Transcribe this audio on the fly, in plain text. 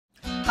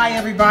Hi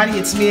everybody,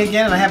 it's me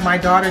again, and I have my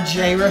daughter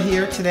Jaira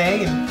here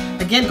today.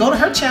 And again, go to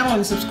her channel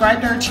and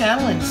subscribe to her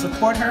channel and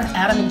support her,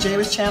 Adam and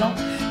Jaira's channel.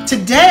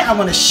 Today I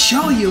want to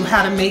show you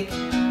how to make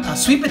a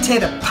sweet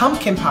potato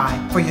pumpkin pie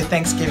for your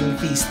Thanksgiving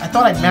feast. I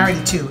thought I'd marry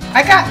the two.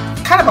 I got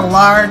kind of a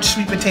large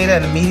sweet potato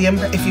and a medium,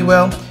 if you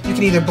will. You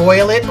can either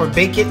boil it or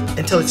bake it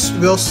until it's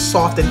real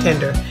soft and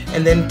tender,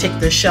 and then take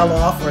the shell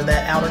off or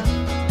that outer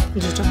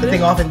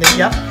thing off, and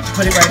then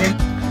put it right in.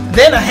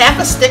 Then a half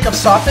a stick of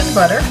softened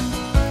butter.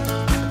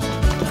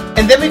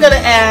 And then we're going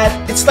to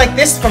add, it's like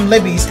this from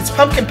Libby's, it's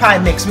pumpkin pie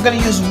mix. We're going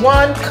to use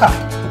 1 cup.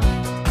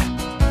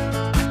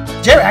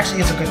 Jaira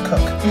actually is a good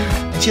cook.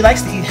 And she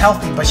likes to eat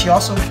healthy, but she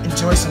also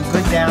enjoys some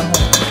good down-home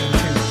cooking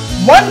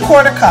too.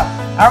 1/4 cup.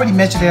 I already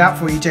measured it out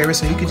for you, Jaira,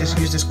 so you can just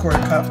use this 1/4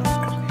 cup.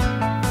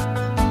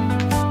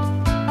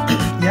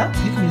 Yeah,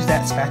 you can use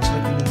that spatula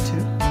if you need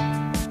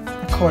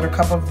to. 1/4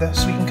 cup of the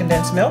sweetened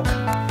condensed milk.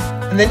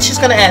 And then she's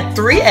going to add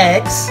 3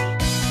 eggs,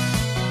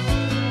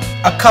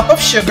 a cup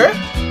of sugar.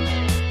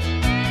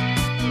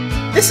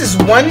 This is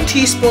 1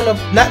 teaspoon of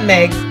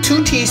nutmeg,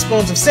 2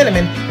 teaspoons of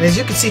cinnamon, and as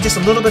you can see, just a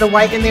little bit of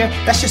white in there.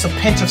 That's just a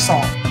pinch of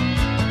salt.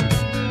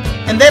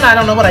 And then I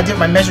don't know what I did with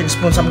my measuring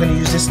spoon, so I'm going to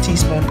use this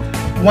teaspoon.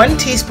 1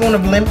 teaspoon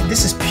of lemon.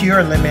 This is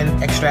pure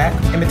lemon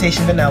extract,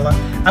 imitation vanilla.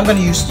 I'm going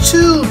to use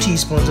 2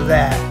 teaspoons of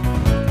that.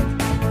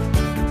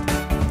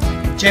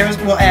 Jaira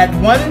will add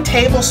 1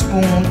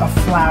 tablespoon of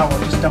flour.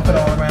 Just dump it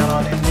all around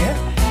on in there,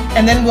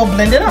 and then we'll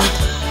blend it up.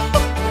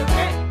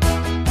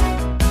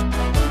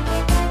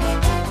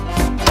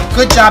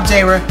 Good job,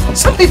 Jaira.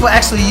 Some people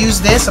actually use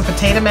this, a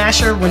potato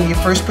masher, when you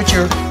first put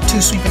your 2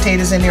 sweet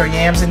potatoes in there or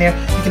yams in there.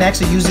 You can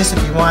actually use this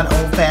if you want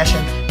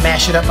old-fashioned,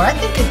 mash it up. But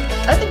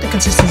I think the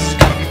consistency is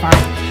going to be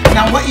fine.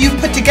 Now, what you've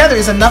put together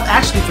is enough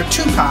actually for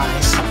 2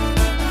 pies.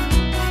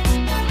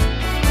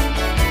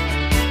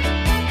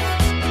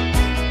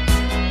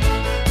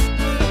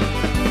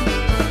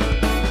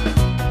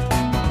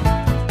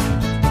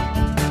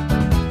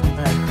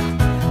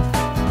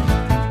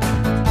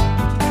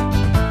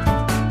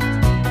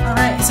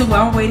 So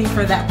while we're waiting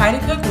for that pie to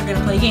cook, we're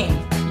gonna play a game.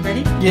 You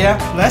ready? Yeah,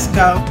 let's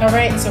go. All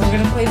right, so we're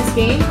gonna play this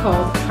game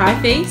called Pie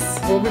Face.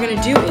 What we're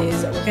gonna do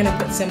is we're gonna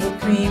put some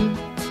whipped cream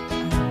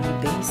on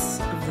the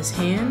base of this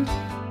hand.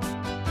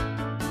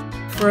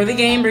 For the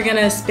game, we're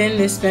gonna spin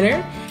this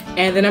spinner,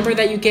 and the number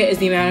that you get is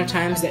the amount of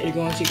times that you're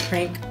going to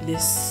crank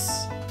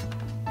this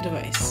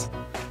device.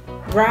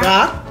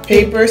 Rock,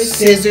 paper,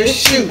 scissors,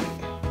 shoot.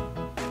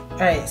 All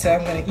right, so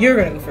you're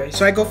gonna go first.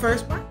 So I go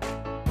first?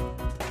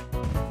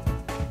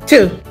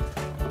 2.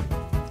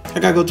 I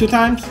gotta go 2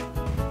 times?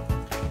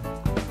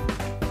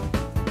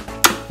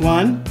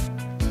 1.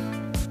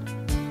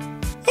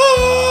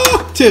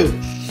 2.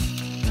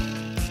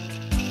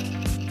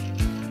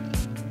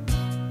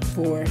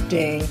 4.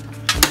 Dang.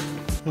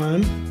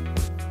 1.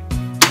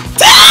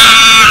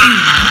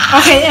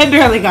 Okay, it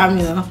barely got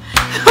me though.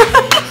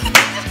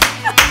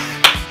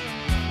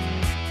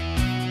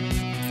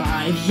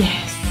 5.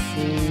 Yes.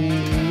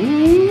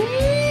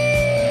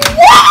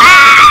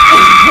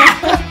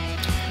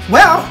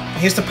 Well,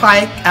 here's the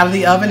pie out of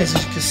the oven. As you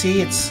can see,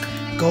 it's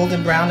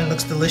golden brown and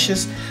looks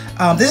delicious.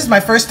 This is my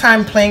first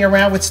time playing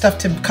around with stuff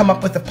to come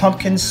up with a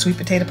pumpkin sweet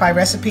potato pie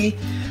recipe.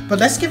 But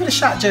let's give it a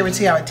shot, Jaira, and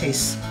see how it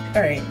tastes.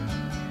 All right.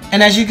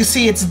 And as you can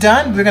see, it's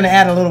done. We're going to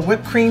add a little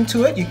whipped cream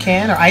to it. You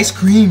can, or ice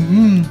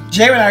cream.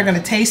 Jaira and I are going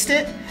to taste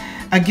it.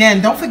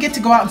 Again, don't forget to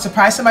go out and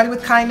surprise somebody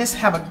with kindness.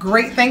 Have a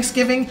great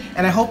Thanksgiving,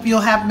 and I hope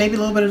you'll have maybe a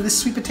little bit of this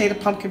sweet potato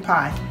pumpkin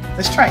pie.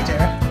 Let's try it,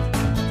 Jaira.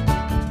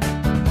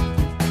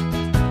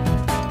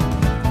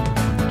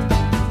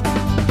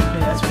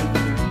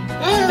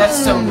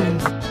 That's so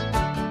good.